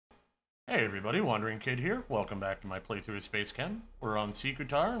Hey everybody, Wandering Kid here. Welcome back to my playthrough of SpaceChem. We're on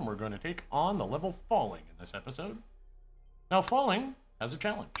Sikutar and we're going to take on the level Falling in this episode. Now Falling has a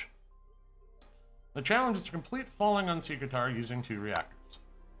challenge. The challenge is to complete Falling on Sikutar using 2 reactors.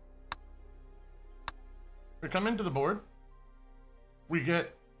 We come into the board, we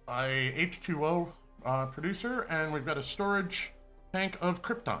get a H2O producer, and we've got a storage tank of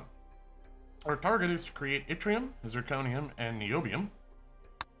krypton. Our target is to create yttrium, zirconium, and niobium.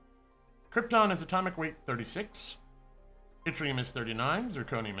 Krypton is atomic weight 36, yttrium is 39,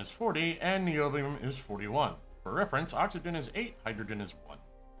 zirconium is 40, and niobium is 41. For reference, oxygen is 8, hydrogen is 1.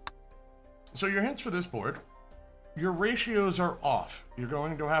 So your hints for this board, your ratios are off. You're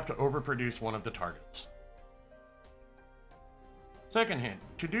going to have to overproduce one of the targets. Second hint,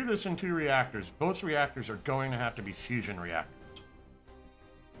 to do this in 2 reactors, both reactors are going to have to be fusion reactors.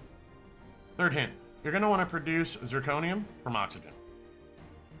 Third hint, you're going to want to produce zirconium from oxygen.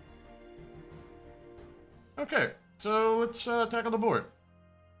 Okay, so let's tackle the board.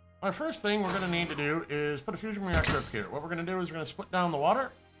 Our first thing we're going to need to do is put a fusion reactor up here. What we're going to do is we're going to split down the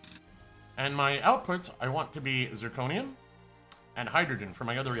water, and my outputs I want to be zirconium and hydrogen for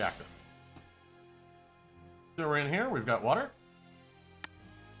my other reactor. So we're in here, we've got water.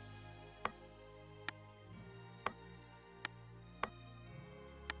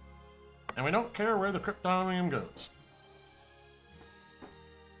 And we don't care where the kryptonium goes.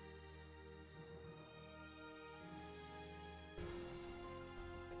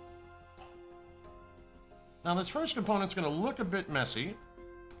 Now this first component's going to look a bit messy,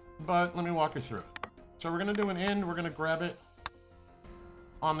 but let me walk you through it. So we're going to do an end, we're going to grab it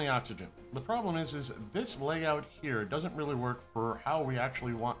on the oxygen. The problem is this layout here doesn't really work for how we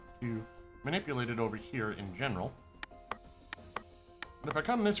actually want to manipulate it over here in general. But if I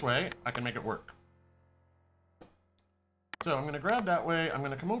come this way, I can make it work. So I'm going to grab that way, I'm going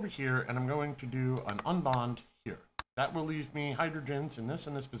to come over here, and I'm going to do an unbond here. That will leave me hydrogens in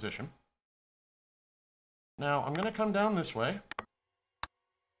this position. Now, I'm going to come down this way.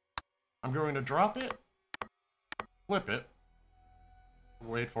 I'm going to drop it, flip it,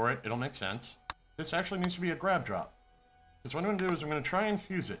 wait for it, it'll make sense. This actually needs to be a grab drop. Because what I'm going to do is I'm going to try and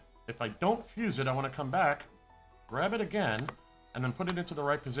fuse it. If I don't fuse it, I want to come back, grab it again, and then put it into the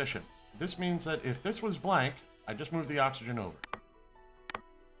right position. This means that if this was blank, I just move the oxygen over.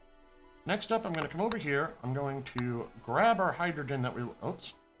 Next up, I'm going to come over here. I'm going to grab our hydrogen that we...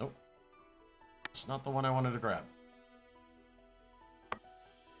 Oops. Nope. It's not the one I wanted to grab.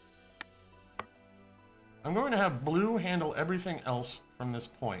 I'm going to have blue handle everything else from this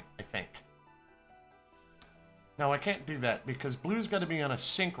point, I think. Now, I can't do that because blue's got to be on a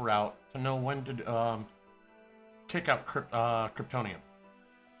sync route to know when to kick out kryptonium.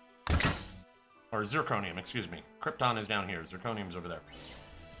 Or zirconium, excuse me. Krypton is down here, zirconium's over there.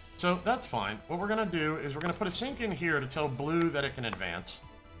 So that's fine. What we're going to do is we're going to put a sync in here to tell blue that it can advance.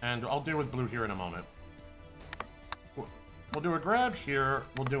 And I'll deal with blue here in a moment. We'll do a grab here.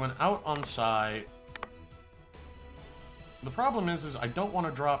 We'll do an out on psi. The problem is I don't want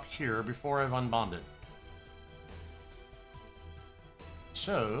to drop here before I've unbonded.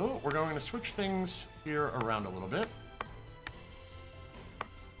 So we're going to switch things here around a little bit.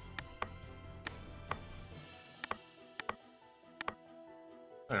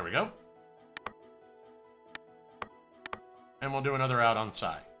 There we go. And we'll do another out on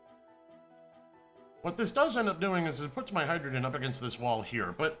psi. What this does end up doing is it puts my hydrogen up against this wall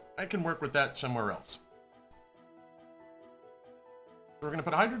here, but I can work with that somewhere else. So we're going to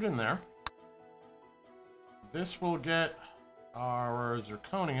put hydrogen there. This will get our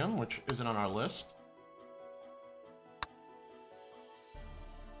zirconium, which isn't on our list.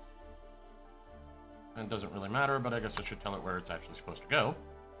 And it doesn't really matter, but I guess I should tell it where it's actually supposed to go.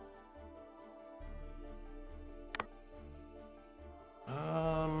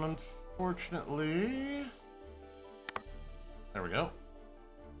 Unfortunately... There we go.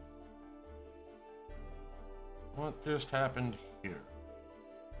 What just happened here?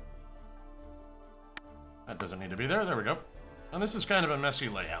 That doesn't need to be there. There we go. And this is kind of a messy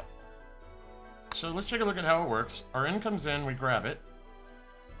layout. So let's take a look at how it works. Our in comes in, we grab it.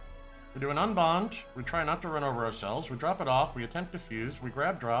 We do an unbond. We try not to run over ourselves. We drop it off. We attempt to fuse. We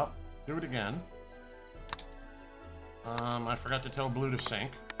grab drop. Do it again. I forgot to tell blue to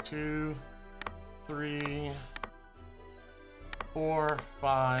sync. 2, 3, 4,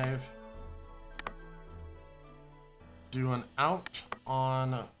 5. Do an out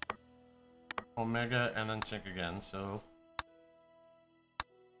on omega and then sync again. So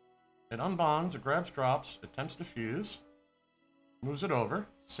it unbonds, it grabs drops, attempts to fuse, moves it over,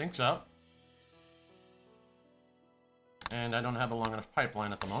 syncs up. And I don't have a long enough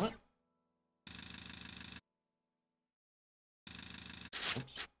pipeline at the moment.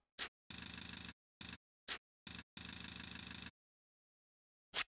 Oops.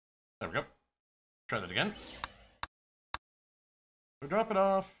 There we go. Try that again. We drop it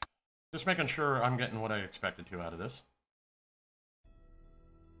off. Just making sure I'm getting what I expected to out of this.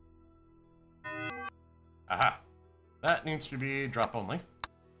 Aha. That needs to be drop only.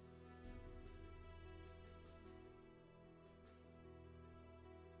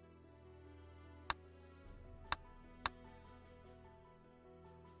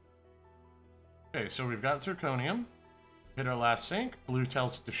 Okay, so we've got zirconium. Hit our last sink. Blue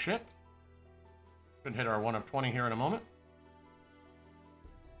tells it to ship. Should hit our 1 of 20 here in a moment.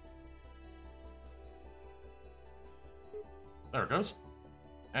 There it goes.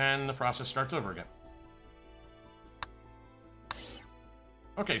 And the process starts over again.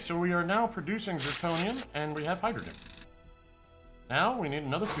 Okay, so we are now producing zirconium, and we have hydrogen. Now we need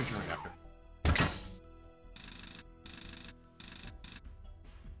another fusion reactor.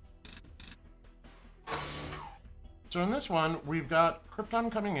 So in this one, we've got krypton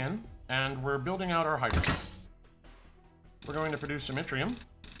coming in, and we're building out our hydrogen. We're going to produce some yttrium,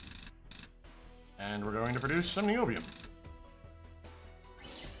 and we're going to produce some niobium.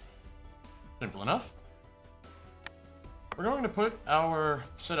 Simple enough. We're going to put our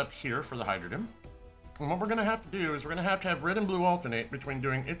setup here for the hydrogen. And what we're going to have to do is we're going to have red and blue alternate between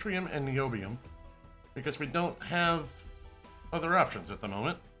doing yttrium and niobium, because we don't have other options at the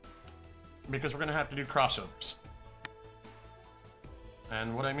moment, because we're going to have to do crossovers.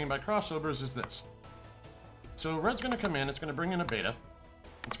 And what I mean by crossovers is this. So red's going to come in, it's going to bring in a beta,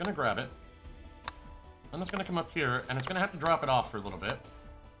 it's going to grab it, and it's going to come up here, and it's going to have to drop it off for a little bit,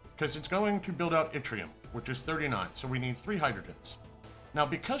 because it's going to build out yttrium, which is 39, so we need 3 hydrogens. Now,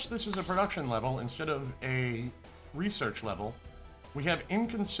 because this is a production level instead of a research level, we have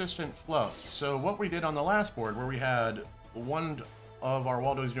inconsistent flows. So what we did on the last board, where we had one of our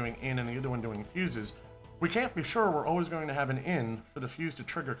Waldos doing in and the other one doing fuses, we can't be sure we're always going to have an in for the fuse to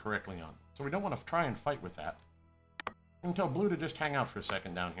trigger correctly on. So we don't want to try and fight with that. We can tell blue to just hang out for a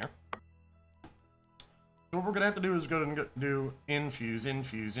second down here. So what we're going to have to do is go and do infuse,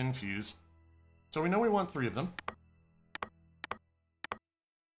 infuse, infuse. So we know we want 3 of them.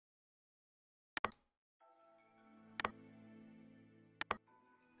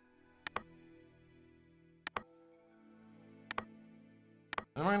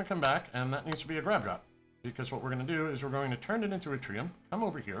 Then we're going to come back, and that needs to be a grab drop. Because what we're going to do is we're going to turn it into yttrium, come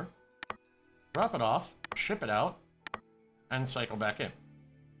over here, drop it off, ship it out, and cycle back in.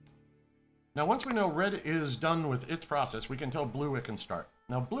 Now, once we know red is done with its process, we can tell blue it can start.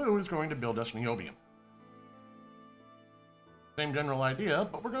 Now, blue is going to build us niobium. Same general idea,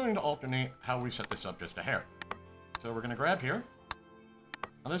 but we're going to alternate how we set this up just a hair. So we're going to grab here.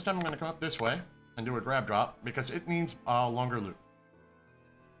 Now, this time I'm going to come up this way and do a grab drop because it needs a longer loop.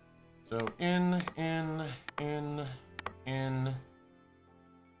 So in.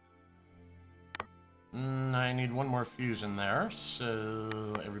 I need one more fuse in there,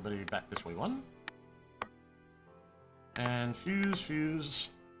 so everybody back this way 1. And fuse, fuse,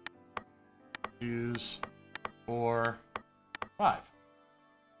 fuse, 4, 5.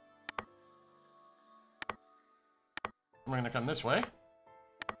 We're going to come this way,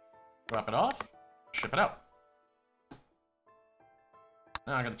 drop it off, ship it out.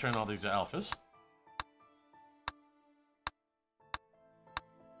 Now I got to turn all these alphas.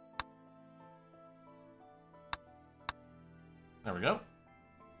 There we go.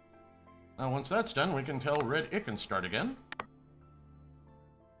 Now once that's done, we can tell red it can start again.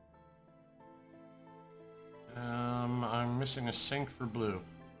 I'm missing a sink for blue.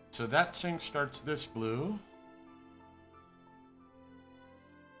 So that sink starts this blue.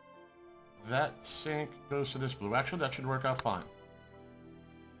 That sink goes to this blue. Actually, that should work out fine.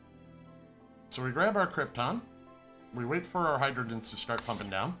 So we grab our krypton. We wait for our hydrogens to start pumping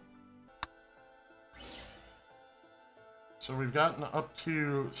down. So we've gotten up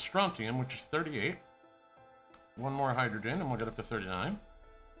to strontium, which is 38. One more hydrogen, and we'll get up to 39.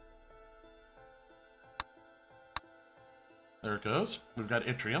 There it goes. We've got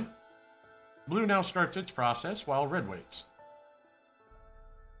yttrium. Blue now starts its process while red waits.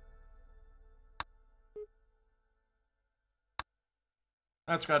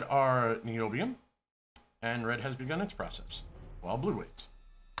 That's got our niobium, and red has begun its process while blue waits.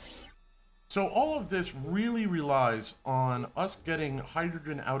 So all of this really relies on us getting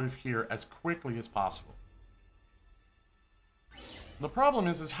hydrogen out of here as quickly as possible. The problem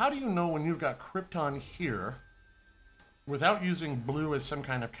is how do you know when you've got krypton here without using blue as some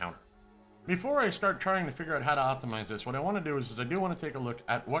kind of counter? Before I start trying to figure out how to optimize this, what I want to do is I do want to take a look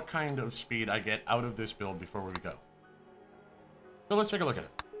at what kind of speed I get out of this build before we go. So let's take a look at it.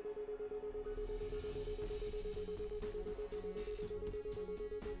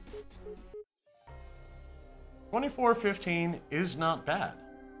 $24.15 is not bad.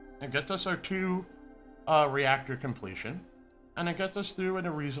 It gets us our 2 reactor completion, and it gets us through in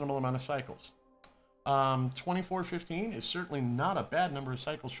a reasonable amount of cycles. 24.15 is certainly not a bad number of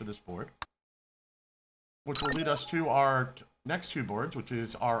cycles for this board, which will lead us to our next 2 boards, which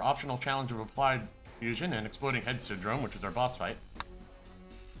is our optional challenge of applied fusion and exploding head syndrome, which is our boss fight.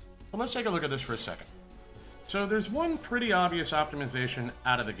 But let's take a look at this for a second. So there's one pretty obvious optimization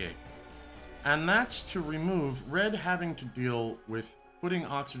out of the gate, and that's to remove red having to deal with putting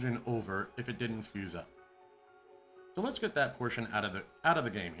oxygen over if it didn't fuse up. So let's get that portion out of the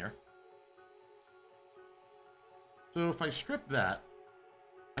game here. So if I strip that,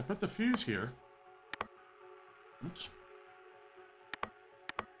 I put the fuse here. Oops.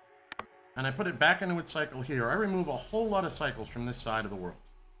 And I put it back into its cycle here. I remove a whole lot of cycles from this side of the world.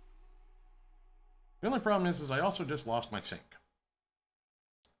 The only problem is I also just lost my sink,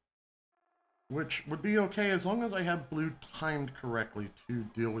 which would be okay as long as I have blue timed correctly to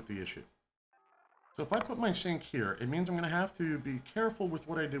deal with the issue. So if I put my sink here, it means I'm going to have to be careful with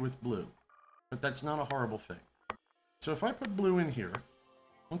what I do with blue, but that's not a horrible thing. So if I put blue in here,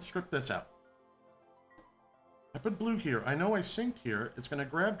 let's strip this out. I put blue here. I know I synced here. It's going to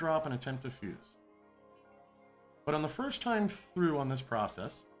grab, drop, and attempt to fuse. But on the first time through on this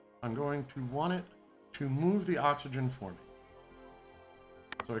process, I'm going to want it to move the oxygen for me.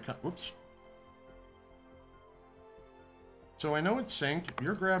 So I cut, whoops. So I know it's synced.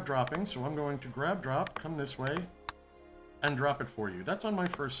 You're grab dropping, so I'm going to grab drop, come this way, and drop it for you. That's on my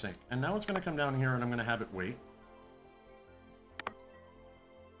first sync. And now it's going to come down here and I'm going to have it wait.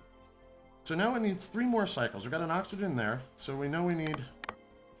 So now it needs 3 more cycles. We've got an oxygen there, so we know we need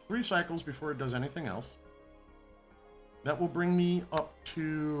 3 cycles before it does anything else. That will bring me up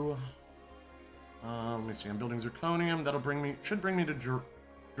to, let me see, I'm building zirconium. That'll bring me, should bring me to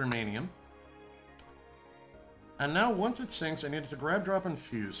germanium. And now once it sinks, I need it to grab, drop, and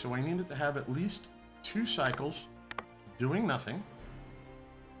fuse. So I need it to have at least 2 cycles doing nothing.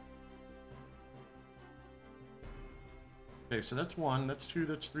 Okay, so that's 1, that's 2,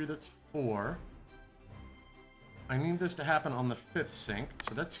 that's 3, that's 4. I need this to happen on the 5th sync,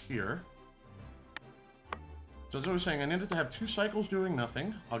 so that's here. So as I was saying, I need it to have 2 cycles doing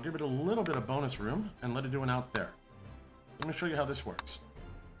nothing. I'll give it a little bit of bonus room and let it do an out there. Let me show you how this works.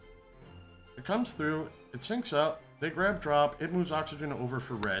 It comes through, it syncs up, they grab drop, it moves oxygen over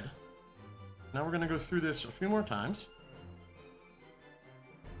for red. Now we're going to go through this a few more times.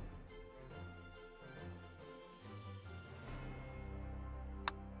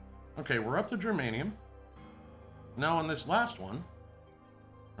 Okay, we're up to germanium. Now on this last one,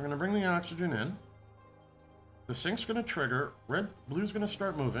 we're going to bring the oxygen in. The sync's going to trigger, blue's going to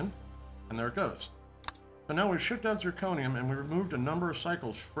start moving, and there it goes. So now we've shipped out zirconium and we removed a number of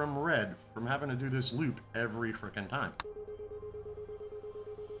cycles from red from having to do this loop every frickin' time.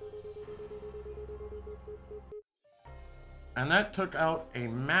 And that took out a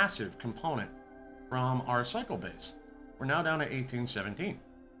massive component from our cycle base. We're now down to 1817.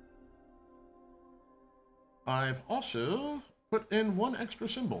 I've also put in 1 extra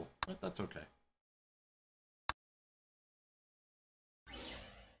symbol, but that's okay.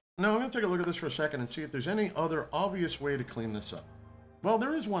 Now I'm going to take a look at this for a second and see if there's any other obvious way to clean this up. Well,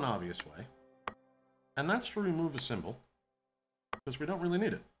 there is one obvious way, and that's to remove a symbol, because we don't really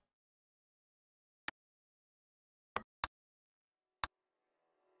need it.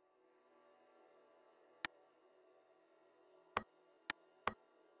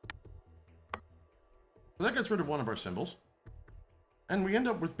 So that gets rid of one of our symbols, and we end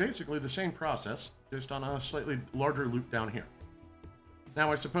up with basically the same process, just on a slightly larger loop down here. Now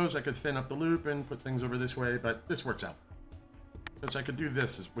I suppose I could thin up the loop and put things over this way, but this works out. Because I could do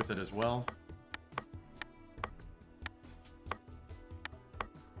this with it as well.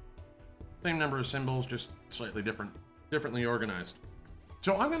 Same number of symbols, just slightly differently organized.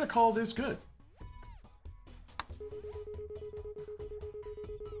 So I'm going to call this good.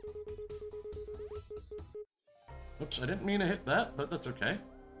 Oops, I didn't mean to hit that, but that's okay.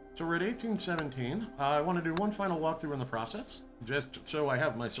 So we're at 1817. I want to do one final walkthrough in the process, just so I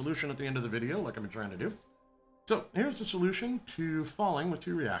have my solution at the end of the video, like I've been trying to do. So here's the solution to falling with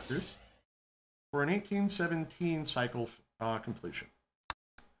 2 reactors for an 1817 cycle completion.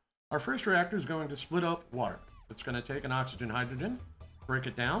 Our first reactor is going to split up water. It's going to take an oxygen-hydrogen, break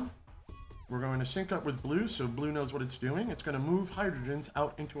it down. We're going to sync up with blue, so blue knows what it's doing. It's going to move hydrogens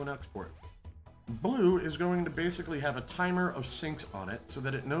out into an export. Blue is going to basically have a timer of sinks on it so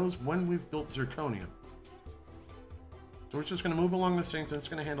that it knows when we've built zirconium. So it's just going to move along the sinks, and it's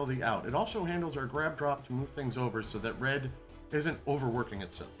going to handle the out. It also handles our grab drop to move things over so that red isn't overworking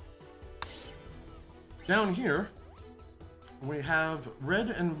itself. Down here, we have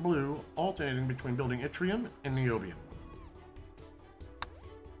red and blue alternating between building yttrium and niobium.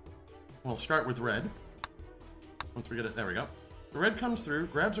 We'll start with red. Once we get it, there we go. The red comes through,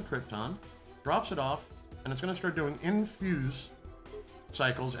 grabs a krypton, drops it off, and it's going to start doing infuse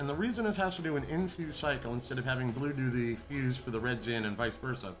cycles. And the reason this has to do an infuse cycle instead of having blue do the fuse for the reds in and vice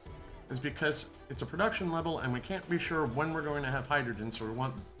versa is because it's a production level and we can't be sure when we're going to have hydrogen, so we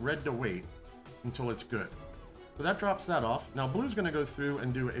want red to wait until it's good. So that drops that off. Now blue's going to go through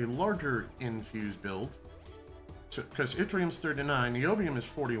and do a larger infuse build because yttrium's 39, niobium is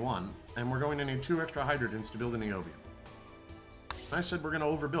 41, and we're going to need 2 extra hydrogens to build a niobium. I said we're going to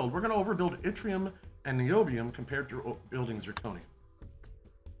overbuild. We're going to overbuild yttrium and niobium compared to building zirconium.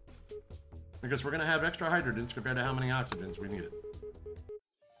 Because we're going to have extra hydrogens compared to how many oxygens we needed.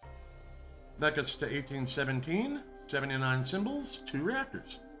 That gets to 1817, 79 symbols, 2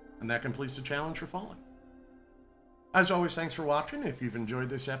 reactors. And that completes the challenge for falling. As always, thanks for watching. If you've enjoyed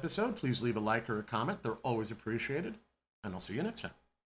this episode, please leave a like or a comment. They're always appreciated. And I'll see you next time.